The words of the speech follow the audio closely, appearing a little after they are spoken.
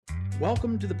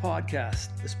Welcome to the podcast,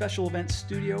 the special events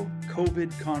studio,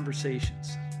 COVID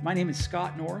Conversations. My name is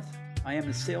Scott North. I am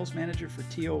the sales manager for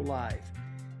TO Live.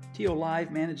 TO Live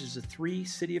manages the 3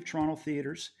 City of Toronto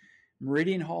theaters,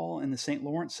 Meridian Hall in the St.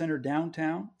 Lawrence Centre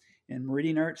downtown and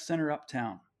Meridian Arts Centre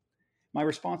uptown. My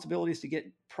responsibility is to get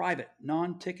private,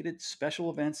 non-ticketed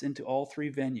special events into all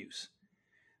 3 venues.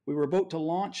 We were about to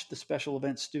launch the Special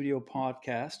Events Studio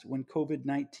podcast when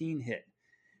COVID-19 hit.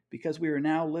 Because we are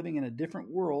now living in a different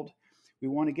world, we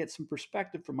want to get some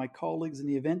perspective from my colleagues in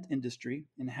the event industry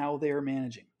and how they are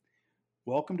managing.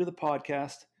 Welcome to the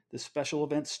podcast, the Special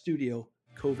Events Studio,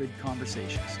 COVID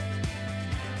Conversations.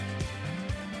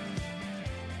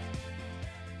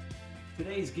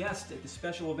 Today's guest at the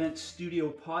Special Events Studio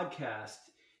podcast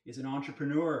is an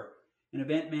entrepreneur, an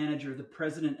event manager, the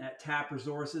president at TAP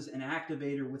Resources, and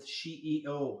activator with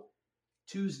SheEO.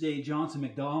 Tuesday,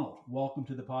 Johnson-MacDonald. Welcome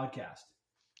to the podcast.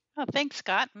 Oh, thanks,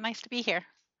 Scott. Nice to be here.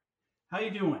 How you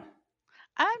doing?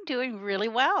 I'm doing really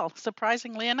well,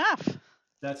 surprisingly enough.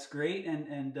 That's great,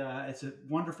 and it's a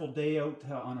wonderful day out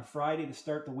on a Friday to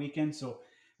start the weekend, so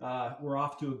we're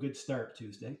off to a good start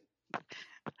Tuesday.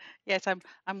 Yes,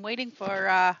 I'm waiting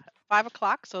for 5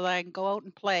 o'clock so that I can go out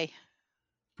and play.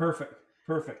 Perfect.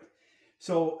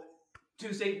 So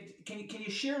Tuesday, can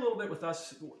you share a little bit with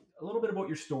us, a little bit about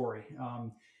your story?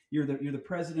 You're the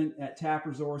president at TAP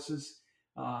Resources.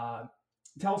 Tell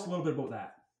us a little bit about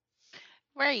that.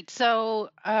 Right. So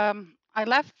I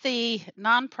left the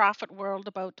nonprofit world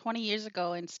about 20 years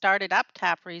ago and started up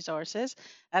TAP Resources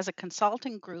as a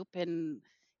consulting group in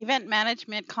event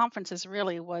management. Conferences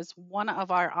really was one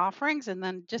of our offerings. And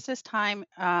then just as time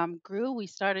grew, we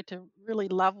started to really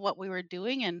love what we were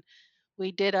doing. And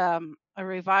we did a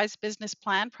revised business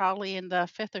plan probably in the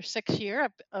 5th or 6th year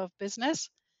of business.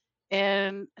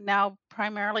 And now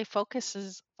primarily focus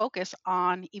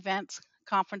on events,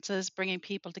 conferences, bringing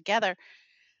people together.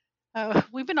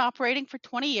 We've been operating for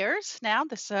 20 years now.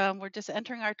 We're just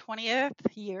entering our 20th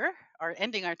year, or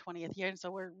ending our 20th year, and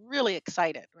so we're really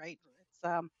excited, right?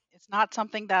 It's not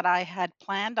something that I had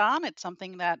planned on. It's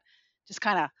something that just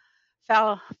kind of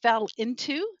fell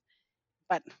into,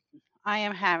 but I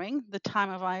am having the time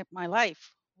of my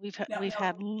life.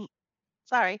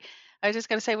 Sorry, I was just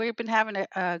going to say we've been having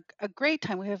a great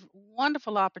time. We have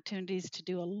wonderful opportunities to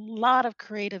do a lot of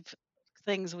creative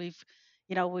things. We've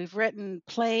written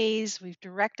plays, we've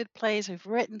directed plays, we've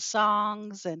written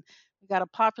songs, and we got a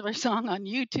popular song on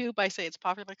YouTube. I say it's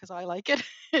popular because I like it.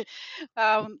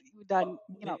 We've done,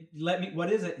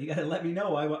 What is it? You got to let me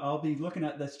know. I'll be looking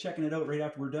at this, checking it out right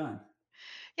after we're done.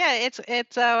 Yeah,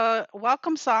 it's a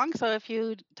welcome song. So if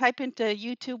you type into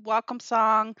YouTube welcome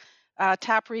song,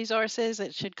 TAP Resources,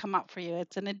 it should come up for you.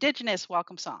 It's an Indigenous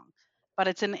welcome song, but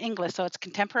it's in English, so it's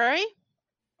contemporary.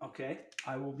 Okay,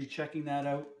 I will be checking that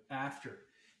out after.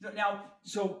 Now,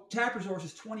 so TAP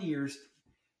Resources, 20 years,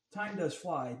 time does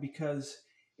fly because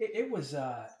it was,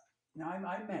 I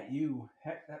met you,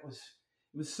 heck, it was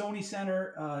Sony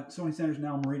Center. Sony Center's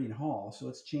now Meridian Hall, so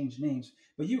it's changed names.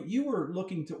 But you were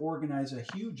looking to organize a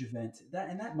huge event,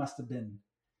 that must have been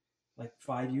like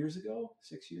 5 years ago,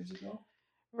 6 years ago.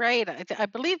 Right. I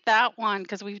believe that one,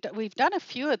 because we've done a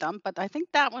few of them, but I think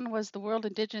that one was the World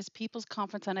Indigenous Peoples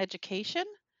Conference on Education,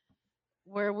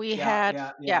 where we had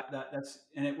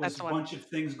it was a bunch of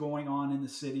things going on in the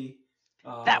city.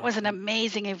 That was an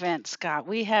amazing event, Scott.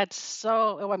 We had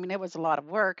it was a lot of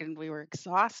work and we were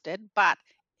exhausted, but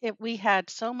we had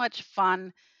so much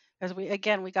fun because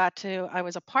I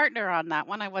was a partner on that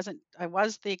one. I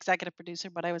was the executive producer,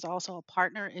 but I was also a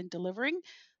partner in delivering.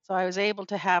 So I was able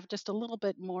to have just a little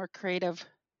bit more creative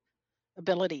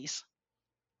abilities.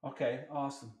 Okay,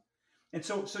 awesome. And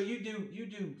so you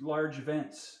do large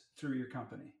events through your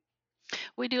company.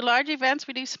 We do large events.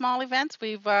 We do small events.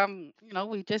 We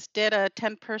just did a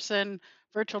 10-person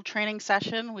virtual training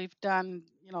session. We've done,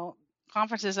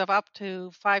 conferences of up to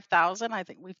 5,000. I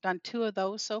think we've done 2 of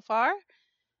those so far.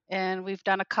 And we've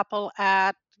done a couple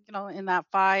at, in that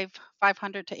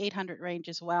 500 to 800 range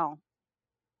as well.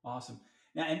 Awesome.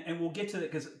 Now, and we'll get to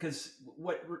that because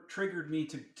what triggered me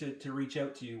to reach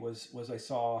out to you was I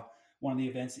saw one of the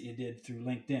events that you did through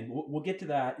LinkedIn. We'll get to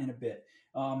that in a bit.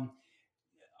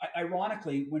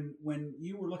 Ironically, when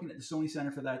you were looking at the Sony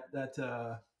Center for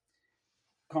that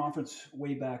conference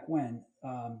way back when,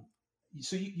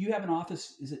 so you have an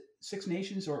office, is it Six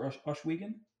Nations or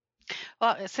Ohsweken?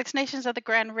 Well, Six Nations of the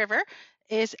Grand River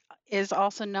is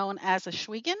also known as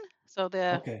Ohsweken. So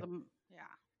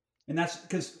and that's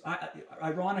because,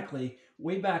 ironically,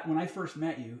 way back when I first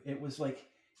met you, it was like,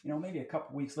 maybe a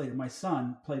couple weeks later, my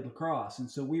son played lacrosse. And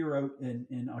so we were out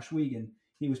in Ohsweken,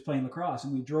 he was playing lacrosse,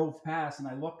 and we drove past, and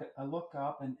I look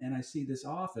up, and I see this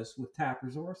office with TAP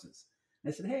Resources.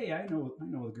 And I said, "Hey, I know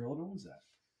the girl that owns that."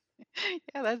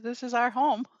 Yeah, this is our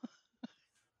home.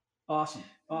 Awesome,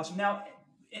 awesome. Now,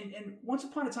 and once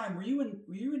upon a time, were you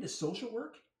into social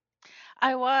work?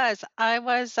 I was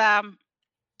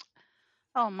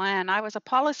oh man, I was a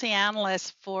policy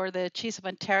analyst for the Chiefs of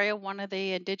Ontario, one of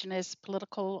the Indigenous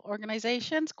political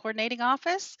organizations, coordinating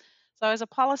office. So I was a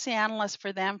policy analyst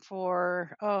for them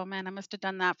for, oh man, I must have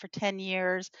done that for 10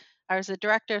 years. I was the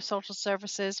director of social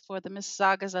services for the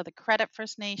Mississaugas of the Credit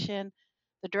First Nation,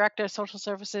 the director of social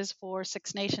services for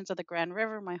Six Nations of the Grand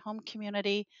River, my home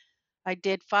community. I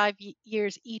did 5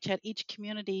 years each at each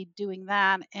community doing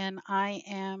that, and I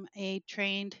am a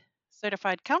trained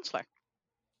certified counselor.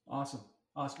 Awesome,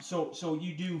 awesome. So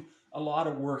you do a lot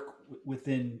of work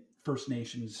within First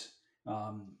Nations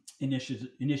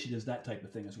initiatives, that type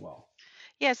of thing as well.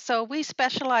 Yes, so we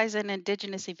specialize in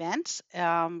Indigenous events.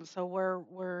 So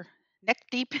we're neck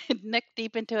deep neck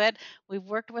deep into it. We've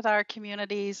worked with our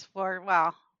communities for,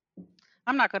 well,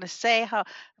 I'm not going to say how,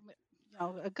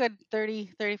 a good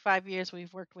 30, 35 years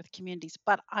we've worked with communities,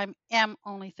 but I am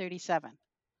only 37.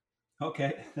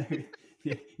 Okay,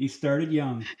 you started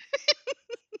young.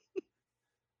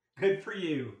 Good for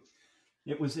you.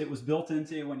 It was built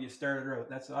into you when you started out.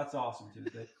 That's awesome,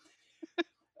 Tuesday.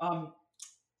 Um,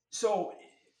 so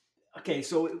okay,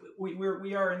 so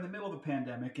we are in the middle of a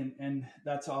pandemic, and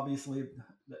that's obviously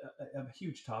a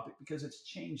huge topic because it's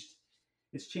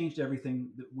changed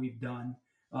everything that we've done.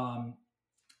 Um,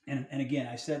 and again,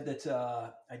 I said that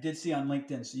I did see on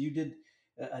LinkedIn. So you did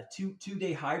a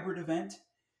two-day hybrid event.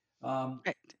 Um,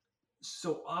 Right.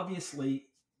 so obviously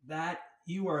that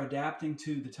you are adapting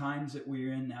to the times that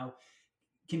we're in now.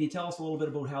 Can you tell us a little bit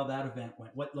about how that event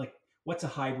went? What's a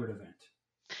hybrid event?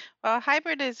 Well, a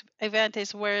hybrid event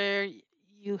is where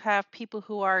you have people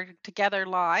who are together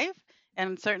live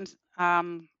in certain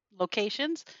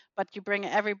locations, but you bring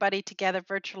everybody together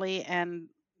virtually, and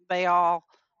they all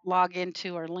log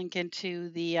into or link into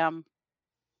the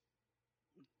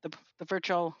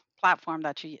virtual platform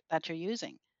that you're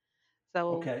using.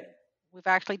 So Okay. we've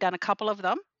actually done a couple of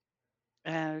them.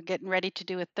 Getting ready to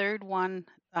do a third one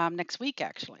next week,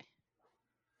 actually.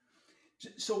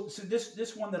 So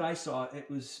this one that I saw, it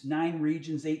was 9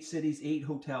 regions, 8 cities, 8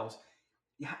 hotels.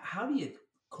 How do you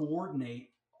coordinate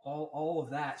all of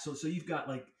that? So you've got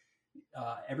like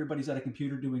everybody's at a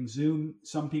computer doing Zoom.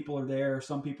 Some people are there.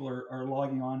 Some people are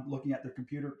logging on, looking at their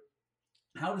computer.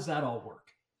 How does that all work?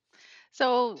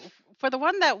 So for the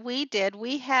one that we did,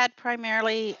 we had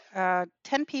primarily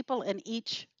 10 people in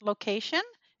each location,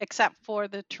 except for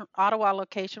the Ottawa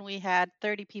location, we had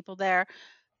 30 people there.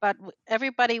 But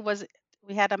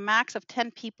we had a max of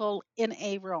 10 people in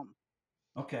a room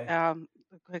Okay. um,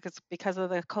 because of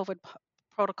the COVID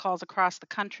protocols across the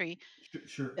country.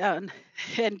 Sure. And,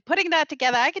 and putting that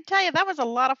together, I can tell you that was a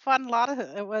lot of fun.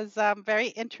 It was very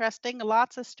interesting.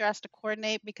 Lots of stress to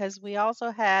coordinate because we also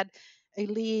had a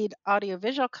lead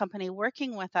audiovisual company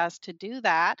working with us to do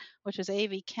that, which was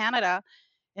AV Canada,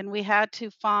 and we had to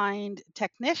find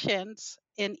technicians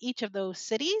in each of those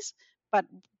cities. But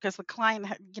because the client,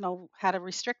 had a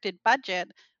restricted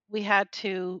budget, we had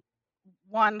to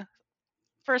one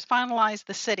first finalized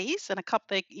the cities, and a couple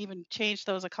they even changed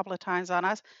those a couple of times on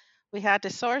us. We had to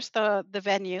source the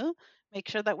venue, make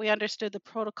sure that we understood the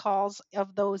protocols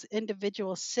of those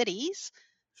individual cities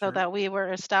so Sure. that we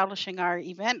were establishing our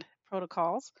event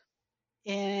protocols.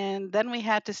 And then we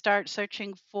had to start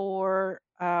searching for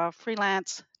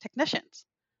freelance technicians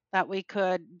that we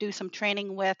could do some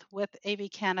training with AV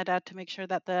Canada to make sure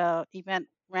that the event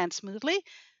ran smoothly,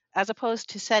 as opposed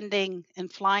to sending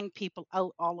and flying people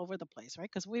out all over the place, right?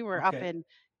 Because we were up Okay. in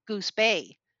Goose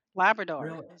Bay, Labrador.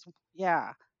 Really?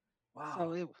 Yeah. So Wow.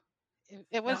 Now,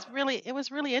 it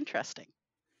was really interesting.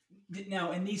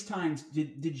 now in these times,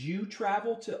 did you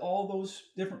travel to all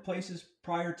those different places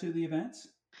prior to the events?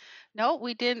 No,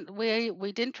 we didn't.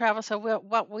 We didn't travel. So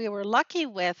what we were lucky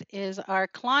with is our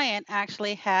client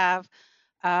actually have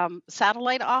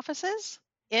satellite offices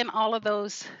in all of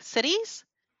those cities.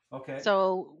 Okay.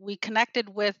 So we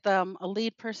connected with a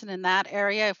lead person in that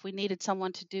area if we needed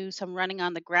someone to do some running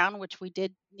on the ground, which we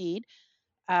did need.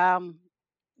 Um,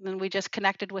 then we just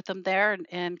connected with them there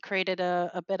and created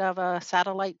a bit of a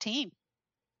satellite team.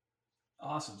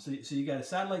 Awesome. So you got a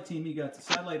satellite team, you got the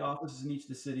satellite offices in each of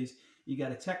the cities, you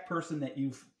got a tech person that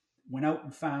you've went out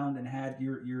and found and had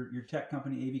your tech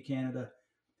company AV Canada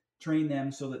train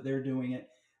them so that they're doing it,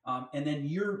 and then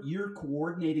you're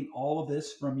coordinating all of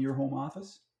this from your home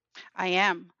office. I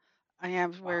am. I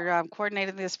am. Wow. We're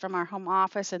coordinating this from our home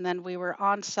office, and then we were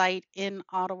on site in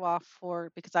Ottawa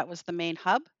for because that was the main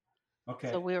hub. So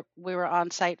Okay. we were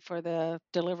on site for the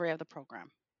delivery of the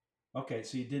program. Okay.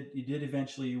 So you did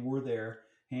eventually you were there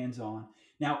hands on.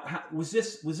 Now, was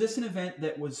this an event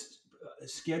that was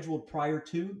scheduled prior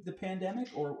to the pandemic,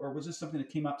 or was this something that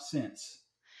came up since?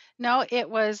 No, it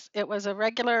was a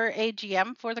regular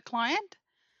AGM for the client,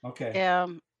 Okay.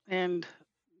 and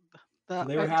So the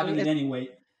they were having it anyway.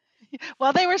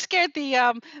 well, they were scared.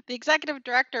 The executive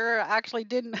director actually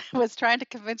didn't was trying to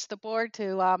convince the board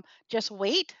to just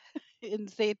wait and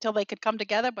see till they could come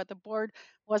together, but the board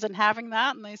wasn't having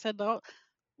that, and they said no,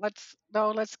 let's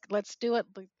do it.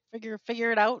 Like,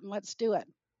 figure it out and let's do it.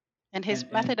 And his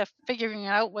And method of figuring it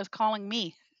out was calling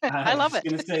me. I I was love just it.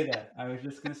 going to say that. I was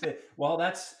just going to say, well,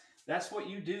 that's what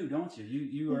you do, don't you?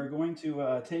 You are going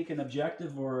to take an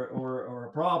objective or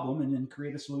a problem and then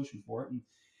create a solution for it.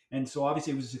 And so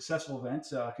obviously it was a successful event.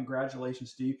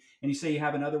 Congratulations to you. And you say you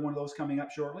have another one of those coming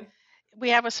up shortly. We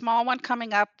have a small one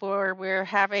coming up where we're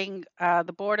having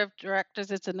the board of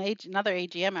directors. It's another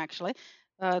AGM actually.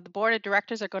 The board of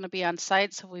directors are going to be on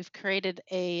site, so we've created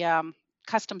a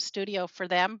custom studio for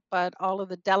them. But all of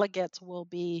the delegates will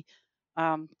be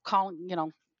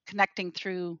calling, connecting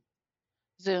through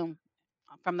Zoom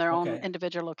from their own Okay.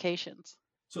 individual locations.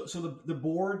 So the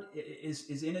board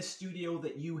is in a studio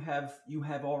that you have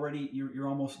already you're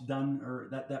almost done, or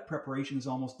that preparation is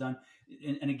almost done.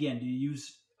 And again,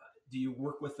 do you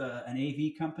work with an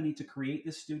AV company to create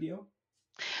this studio?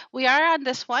 We are on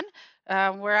this one.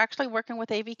 We're actually working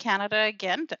with AV Canada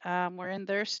again. We're in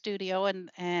their studio,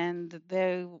 and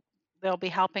they'll be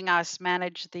helping us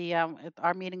manage the.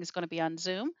 Our meeting is going to be on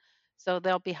Zoom, so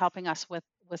they'll be helping us with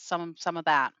some of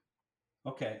that.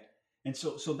 Okay. And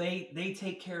so they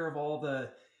take care of all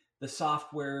the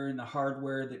software and the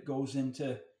hardware that goes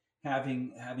into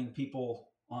having people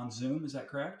on Zoom. Is that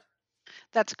correct?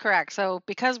 That's correct. So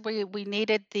because we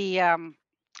needed the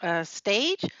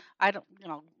stage, I don't.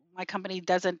 My company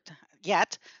doesn't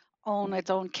yet own its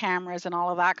own cameras and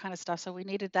all of that kind of stuff. So we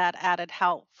needed that added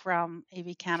help from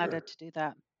AV Canada Sure. to do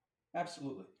that.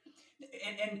 Absolutely.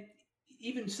 And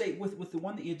even say with the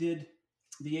one that you did,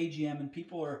 the AGM, and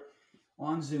people are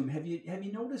on Zoom. Have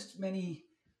you noticed many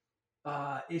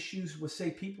issues with, say,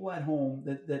 people at home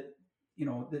that that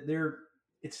they're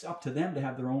it's up to them to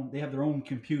have their own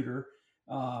computer,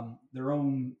 their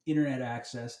own internet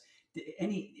access.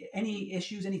 Any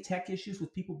issues, any tech issues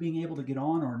with people being able to get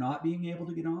on or not being able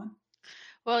to get on?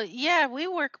 Well, yeah, we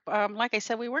work, like I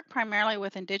said, we work primarily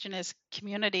with Indigenous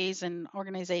communities and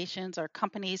organizations or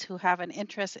companies who have an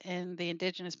interest in the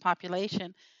Indigenous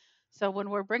population. So when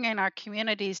we're bringing our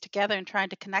communities together and trying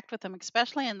to connect with them,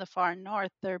 especially in the far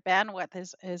north, their bandwidth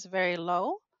is very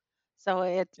low. So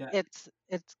Yeah.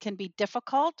 it can be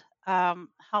difficult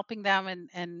helping them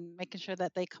and making sure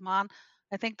that they come on.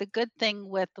 I think the good thing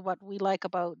with what we like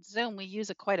about Zoom, we use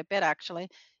it quite a bit actually,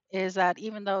 is that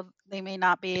even though they may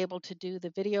not be able to do the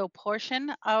video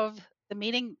portion of the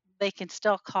meeting, they can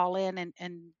still call in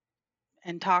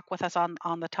and talk with us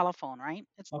on the telephone, right?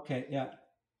 It's Okay. Yeah.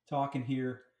 Talking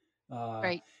here. Uh,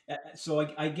 great. so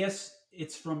I guess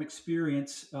it's from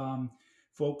experience,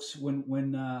 folks.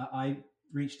 When I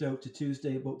reached out to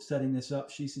Tuesday about setting this up,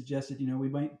 she suggested,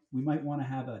 we might want to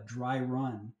have a dry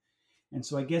run. And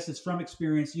so I guess it's from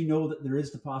experience. You know that there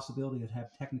is the possibility of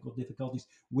have technical difficulties,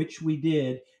 which we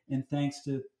did. And thanks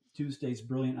to Tuesday's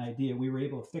brilliant idea, we were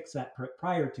able to fix that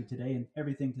prior to today, and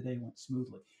everything today went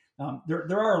smoothly.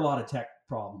 There are a lot of tech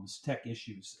problems, tech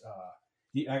issues.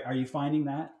 Are you finding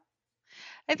that?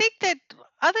 I think that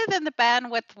other than the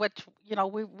bandwidth, which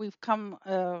we've come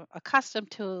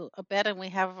accustomed to a bit, and we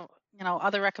have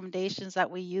other recommendations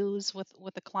that we use with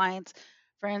the clients.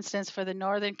 For instance, for the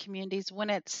northern communities,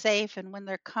 when it's safe and when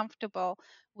they're comfortable,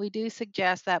 we do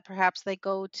suggest that perhaps they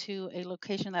go to a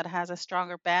location that has a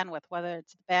stronger bandwidth, whether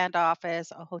it's the band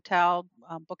office, a hotel,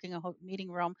 booking a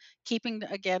meeting room, keeping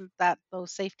again that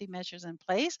those safety measures in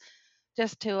place,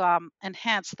 just to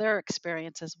enhance their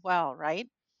experience as well, right?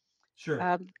 Sure.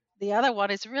 Um, the other one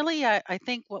is really, I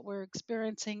think what we're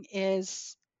experiencing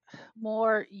is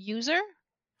more user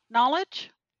knowledge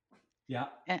Yeah.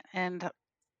 and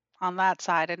on that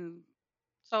side. And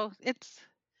so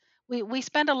we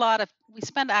spend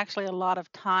actually a lot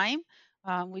of time.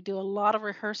 We do a lot of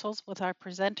rehearsals with our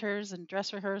presenters and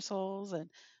dress rehearsals, and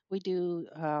we do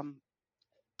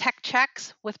tech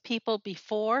checks with people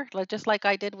before, just like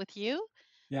I did with you.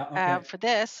 Yeah. Okay. For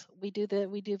this, we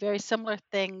do very similar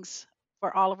things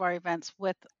for all of our events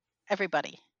with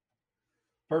everybody.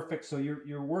 Perfect. So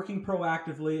you're working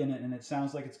proactively, and it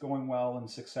sounds like it's going well and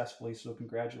successfully. So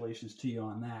congratulations to you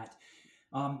on that.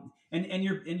 And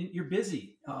you're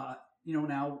busy.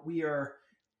 Now we are.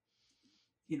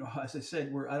 As I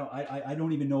said, I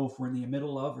don't even know if we're in the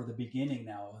middle of or the beginning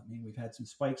now. I mean, we've had some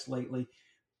spikes lately.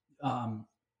 Um,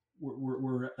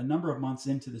 we're a number of months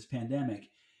into this pandemic.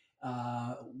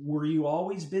 Were you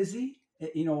always busy?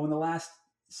 In the last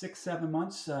 6, 7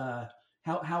 months, how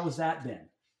has that been?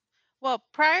 Well,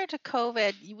 prior to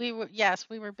COVID, we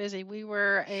were busy. We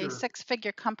were a Sure.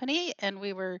 six-figure company and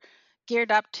we were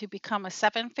geared up to become a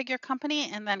seven-figure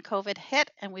company, and then COVID hit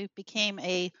and we became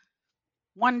a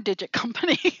one-digit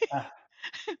company. Uh,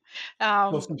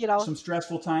 so um, some you know, some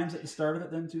stressful times at the start of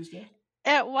it then, Tuesday.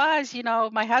 It was,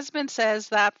 my husband says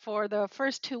that for the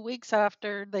first 2 weeks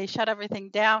after they shut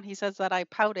everything down, he says that I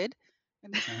pouted.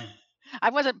 And Uh, I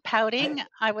wasn't I pouting.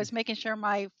 I was making sure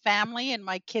my family and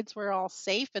my kids were all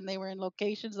safe and they were in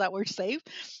locations that were safe.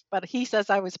 But he says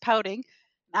I was pouting.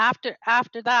 After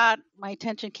that, my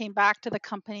attention came back to the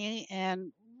company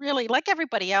and really like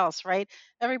everybody else, right?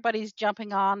 Everybody's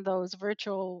jumping on those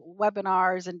virtual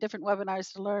webinars and different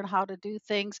webinars to learn how to do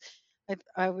things. I,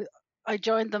 I, w- I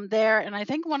joined them there, and I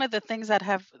think one of the things that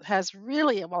have has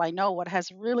really well, I know what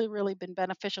has really been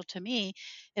beneficial to me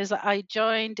is I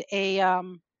joined a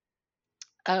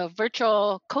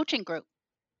virtual coaching group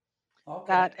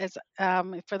that okay. is,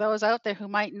 for those out there who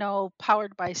might know,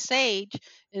 Powered by Sage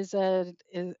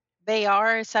they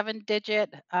are a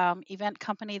seven-digit event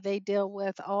company. They deal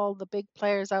with all the big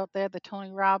players out there, the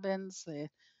Tony Robbins,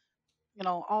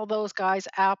 all those guys,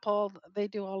 Apple. They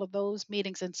do all of those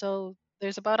meetings, and so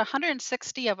there's about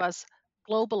 160 of us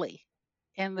globally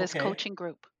in this Okay. coaching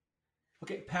group.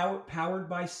 Okay. Powered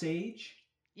by Sage.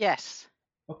 Yes.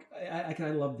 Okay,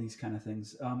 I love these kind of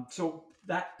things. So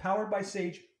that powered by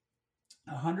Sage,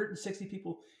 160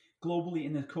 people globally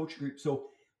in the coach group.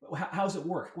 So how's it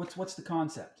work? What's the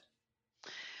concept?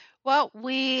 Well,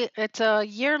 it's a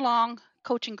year-long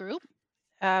coaching group.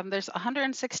 There's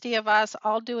 160 of us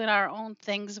all doing our own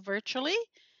things virtually.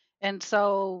 And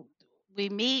so we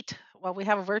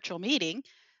have a virtual meeting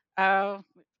uh,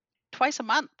 twice a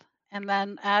month. And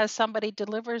then as somebody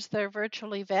delivers their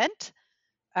virtual event,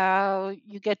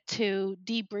 you get to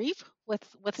debrief with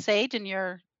Sage, and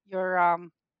your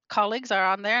colleagues are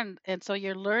on there, and so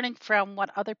you're learning from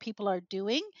what other people are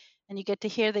doing, and you get to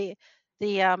hear the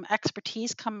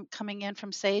expertise coming in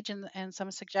from Sage, and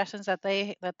some suggestions that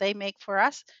they make for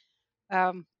us.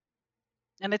 Um,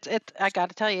 and I got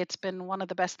to tell you, it's been one of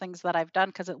the best things that I've done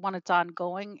because it's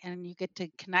ongoing, and you get to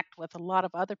connect with a lot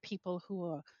of other people who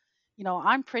are,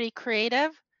 I'm pretty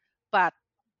creative, but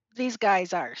these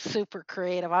guys are super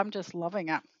creative. I'm just loving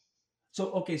it.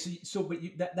 So okay,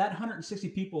 but that 160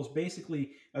 people is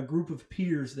basically a group of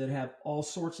peers that have all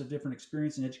sorts of different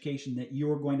experience and education that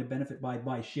you're going to benefit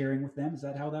by sharing with them. Is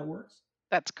that how that works?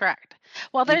 That's correct.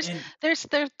 Well, And there's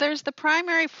the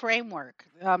primary framework.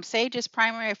 Sage's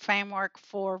primary framework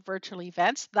for virtual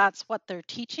events. That's what they're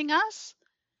teaching us.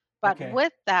 But okay,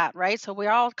 with that, right? So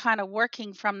we're all kind of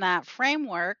working from that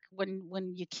framework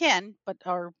when you can, but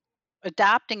or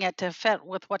adapting it to fit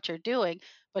with what you're doing.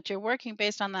 But you're working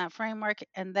based on that framework,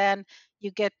 and then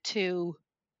you get to,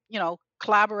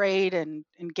 collaborate and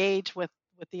engage with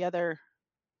the other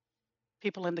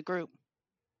people in the group.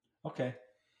 okay.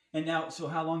 And now, so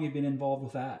how long have you been involved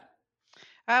with that?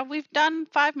 We've done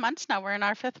 5 months now. We're in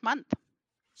our fifth month.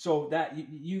 So that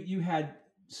you had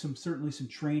certainly some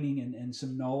training and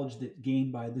some knowledge that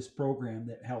gained by this program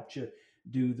that helped you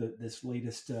do this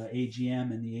latest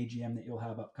AGM and the AGM that you'll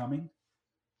have upcoming.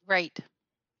 Right.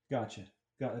 Gotcha.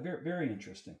 Got it. Very very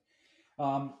interesting.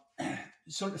 Um,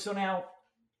 so now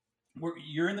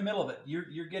you're in the middle of it.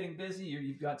 You're getting busy.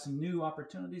 You've got some new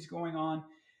opportunities going on,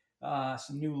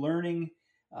 some new learning.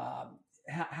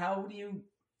 How do you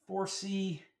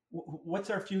foresee what's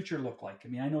our future look like? I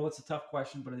mean, I know it's a tough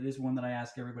question, but it is one that I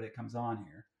ask everybody that comes on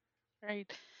here.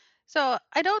 Right. So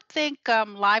I don't think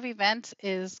live events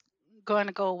is going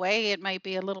to go away. It might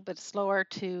be a little bit slower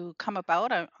to come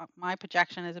about. My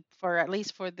projection is for at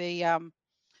least for the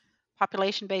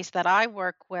population base that I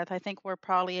work with, I think we're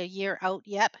probably a year out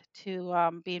yet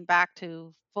to being back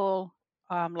to full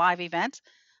live events.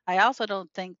 I also don't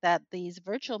think that these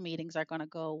virtual meetings are going to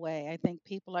go away. I think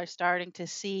people are starting to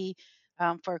see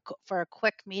for a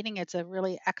quick meeting, it's a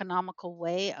really economical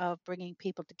way of bringing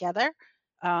people together.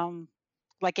 Um,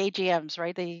 like AGMs,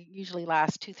 right? They usually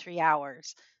last 2 3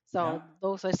 hours. Yeah,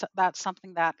 So that's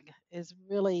something that is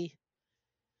really,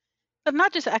 but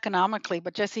not just economically,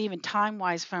 but just even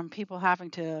time-wise from people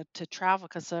having to travel,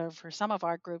 'cause, for some of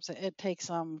our groups, it takes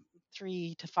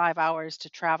 3 to 5 hours to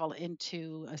travel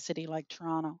into a city like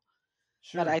Toronto.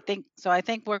 But sure. I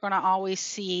think we're gonna always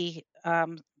see,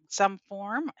 some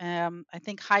form, I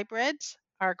think hybrids.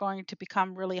 are going to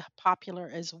become really popular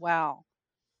as well.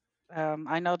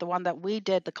 I know the one that we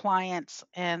did, the clients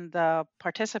and the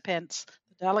participants,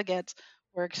 the delegates,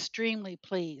 were extremely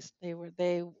pleased. They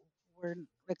were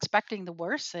expecting the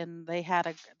worst, and they had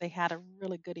a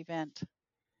really good event.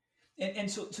 And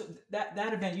so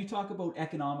that event you talk about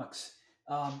economics.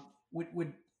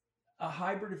 Would a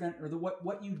hybrid event or the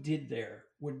what you did there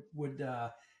would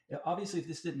obviously if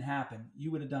this didn't happen, you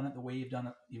would have done it the way you've done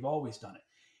it. You've always done it.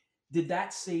 Did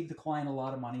that save the client a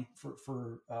lot of money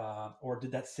or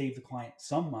did that save the client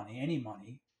some money, any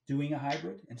money, doing a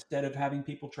hybrid instead of having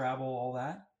people travel all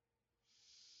that?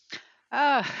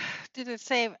 Uh, did it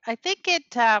save? I think it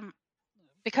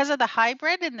because of the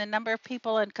hybrid and the number of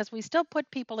people, and because we still put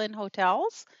people in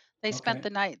hotels. They spent Okay. the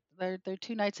night. Their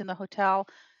 2 nights in the hotel.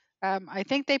 I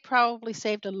think they probably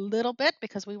saved a little bit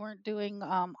because we weren't doing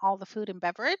all the food and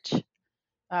beverage.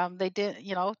 They did,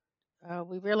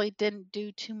 we really didn't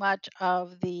do too much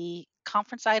of the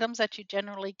conference items that you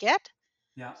generally get.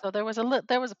 Yeah. So there was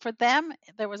for them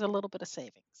there was a little bit of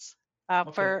savings.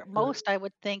 Okay. For Good. most, I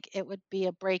would think it would be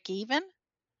a break even.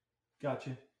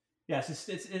 Gotcha. Yes,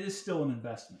 it is still an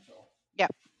investment though. Yeah,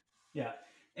 Yeah.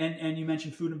 And you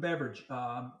mentioned food and beverage.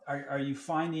 Are you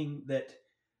finding that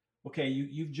okay,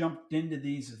 you've jumped into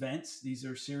these events. These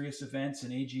are serious events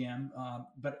in AGM.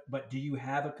 But do you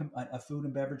have a food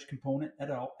and beverage component at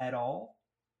all? At all?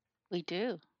 we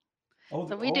do. Oh,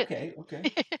 So we do. okay,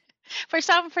 okay. For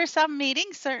some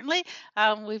meetings, certainly,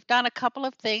 we've done a couple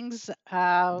of things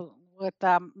with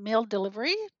meal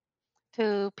delivery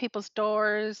to people's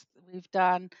doors. We've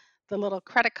done the little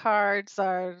credit cards,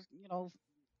 or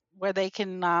where they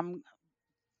can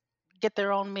get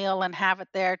their own meal and have it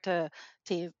there to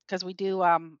because we do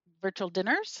virtual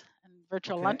dinners and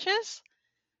virtual Okay. lunches.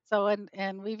 So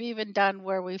and we've even done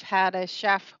where we've had a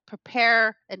chef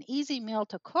prepare an easy meal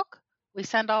to cook. We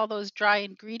send all those dry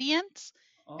ingredients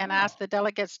and ask Oh, the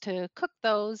delegates to cook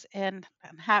those and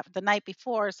have the night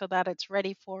before so that it's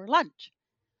ready for lunch.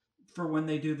 for when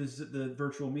they do the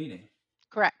virtual meeting.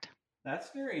 Correct. That's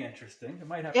very interesting. I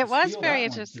might have to It was steal very that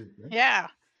one interesting. too. Chris. Yeah.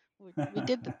 We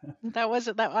did that was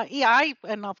that yeah,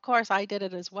 and of course I did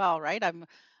it as well, right? I'm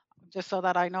just so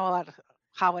that I know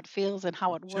how it feels and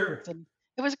how it Sure. works, and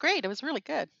it was great. It was really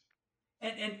good.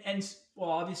 And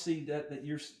well, obviously that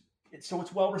you're so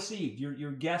it's well received.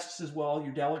 Your guests as well,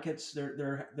 your delegates,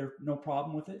 they're no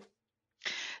problem with it.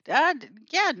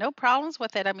 Yeah, no problems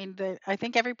with it. I mean, I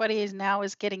think everybody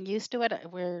is getting used to it.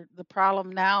 Where the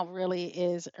problem now really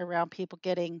is around people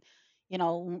getting,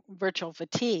 virtual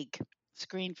fatigue,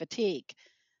 screen fatigue.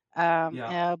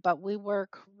 Yeah. But we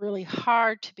work really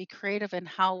hard to be creative in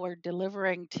how we're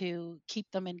delivering to keep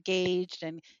them engaged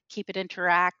and keep it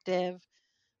interactive.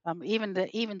 Even the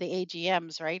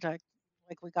AGMs, right? Like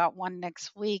we got one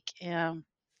next week, and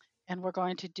we're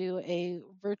going to do a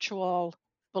virtual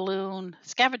balloon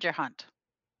scavenger hunt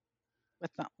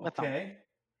with them. Okay.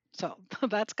 So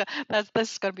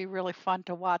this is going to be really fun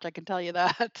to watch. I can tell you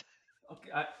that.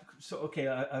 Okay. Okay,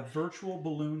 a virtual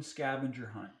balloon scavenger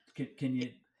hunt. Can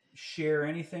you share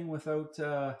anything without?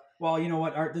 Well, you know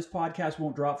what? This podcast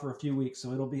won't drop for a few weeks,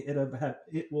 so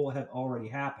it will have already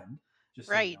happened. Just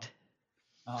so you know.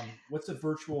 Right. What's a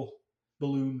virtual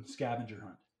balloon scavenger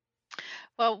hunt?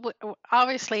 Well,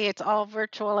 obviously it's all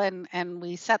virtual, and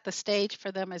we set the stage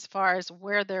for them as far as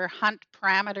where their hunt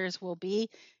parameters will be.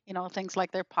 Things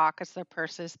like their pockets, their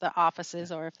purses, the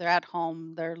offices, or if they're at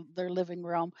home, their living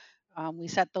room. We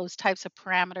set those types of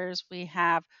parameters. We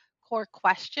have core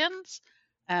questions,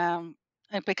 um,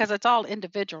 and because it's all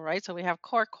individual, right? So we have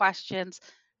core questions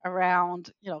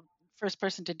around, first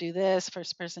person to do this,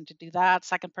 first person to do that,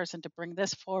 second person to bring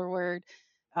this forward.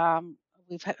 Um,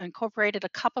 We've incorporated a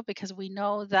couple because we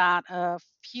know that a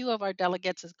few of our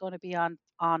delegates is going to be on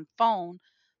phone.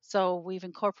 So we've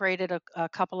incorporated a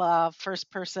couple of first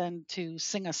person to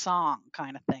sing a song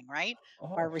kind of thing, right?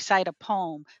 Or Oh, recite a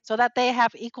poem so that they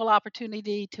have equal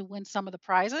opportunity to win some of the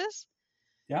prizes.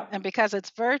 yeah. And because it's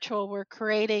virtual, we're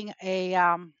creating a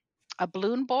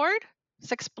balloon board,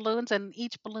 6 balloons, and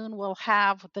each balloon will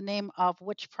have the name of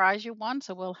which prize you won.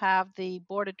 So we'll have the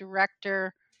board of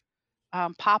director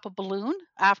pop a balloon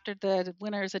after the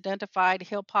winner is identified.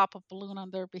 He'll pop a balloon on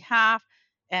their behalf,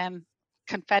 and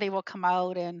confetti will come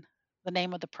out and the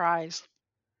name of the prize.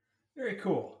 Very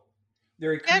cool.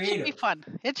 Very Yeah, it should be creative. fun.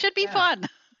 It should be Yeah. fun.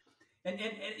 And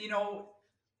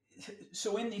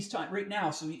so in these times right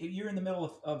now, so you're in the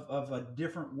middle of a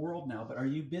different world now, but are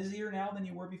you busier now than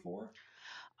you were before?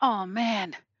 Oh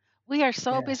man, we are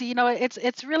so Yeah. busy.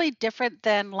 It's really different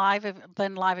than live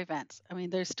events. I mean,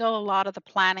 there's still a lot of the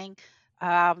planning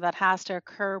that has to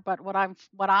occur, but what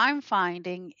I'm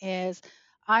finding is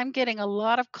I'm getting a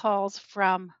lot of calls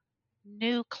from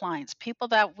new clients, people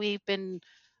that we've been,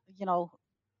 you know,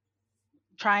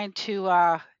 trying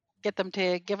to get them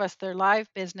to give us their live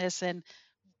business, and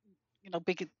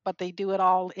but they do it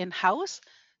all in house.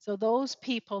 So those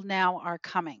people now are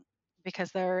coming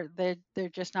because they're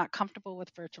just not comfortable with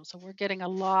virtual. So we're getting a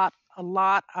lot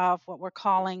of what we're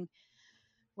calling.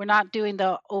 We're not doing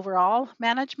the overall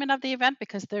management of the event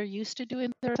because they're used to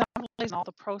doing their assemblies and all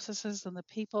the processes and the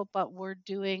people, but we're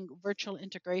doing virtual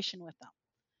integration with them.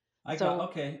 I got So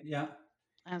okay, yeah.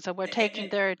 and so we're taking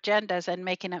And, their agendas and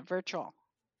making it virtual.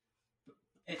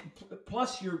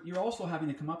 plus, you're also having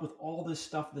to come up with all this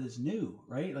stuff that is new,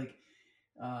 right? Like,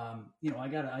 I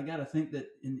gotta think that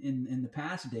in the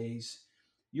past days,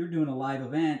 you're doing a live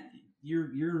event,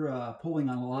 you're pulling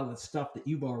on a lot of the stuff that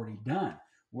you've already done.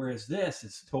 Whereas this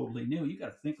is totally new. You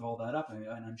got to think all that up, and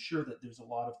I'm sure that there's a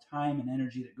lot of time and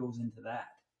energy that goes into that.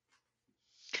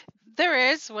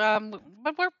 There is,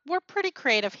 but we're pretty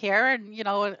creative here, and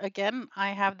again,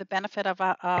 I have the benefit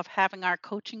of having our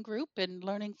coaching group and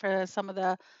learning for some of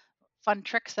the fun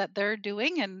tricks that they're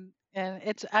doing, and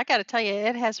it's I got to tell you,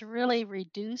 it has really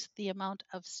reduced the amount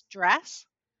of stress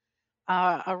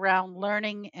around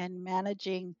learning and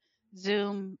managing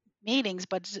Zoom meetings,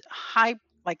 but high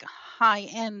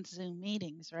end Zoom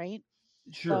meetings, right?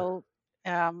 Sure. So,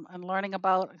 and learning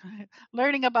about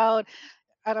learning about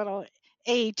I don't know,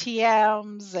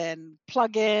 ATMs and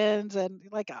plugins and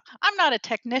I'm not a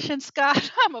technician,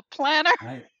 Scott. I'm a planner.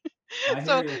 I hear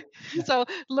So you. so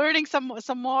learning some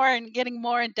more and getting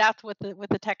more in depth with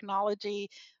the technology,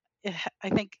 I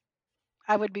think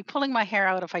I would be pulling my hair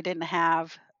out if I didn't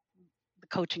have the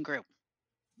coaching group.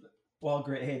 Well,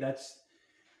 great. Hey, that's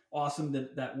awesome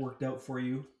that that worked out for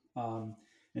you. And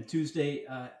Tuesday,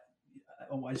 I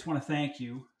just want to thank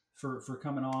you for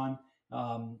coming on.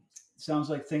 Sounds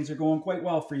like things are going quite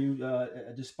well for you,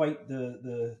 despite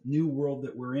the new world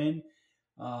that we're in.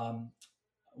 I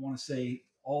want to say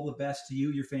all the best to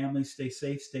you, your family. Stay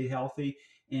safe, stay healthy.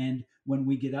 And when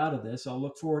we get out of this, I'll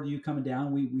look forward to you coming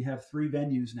down. We have 3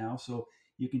 venues now, so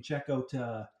you can check out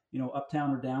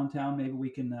uptown or downtown. Maybe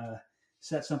we can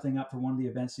set something up for one of the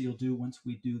events that you'll do once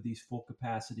we do these full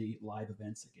capacity live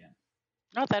events again.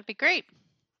 Oh, that'd be great.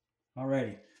 All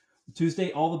righty.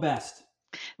 Tuesday, all the best.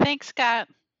 Thanks, Scott.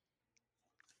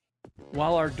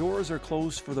 While our doors are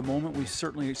closed for the moment, we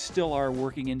certainly still are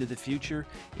working into the future.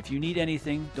 If you need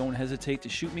anything, don't hesitate to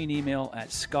shoot me an email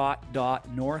at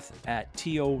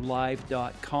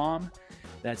scott.north@tolive.com.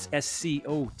 That's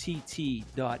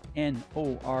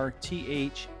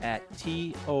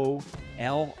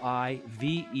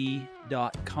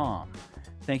SCOTT.NORTH@TOLIVE.com.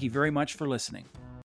 Thank you very much for listening.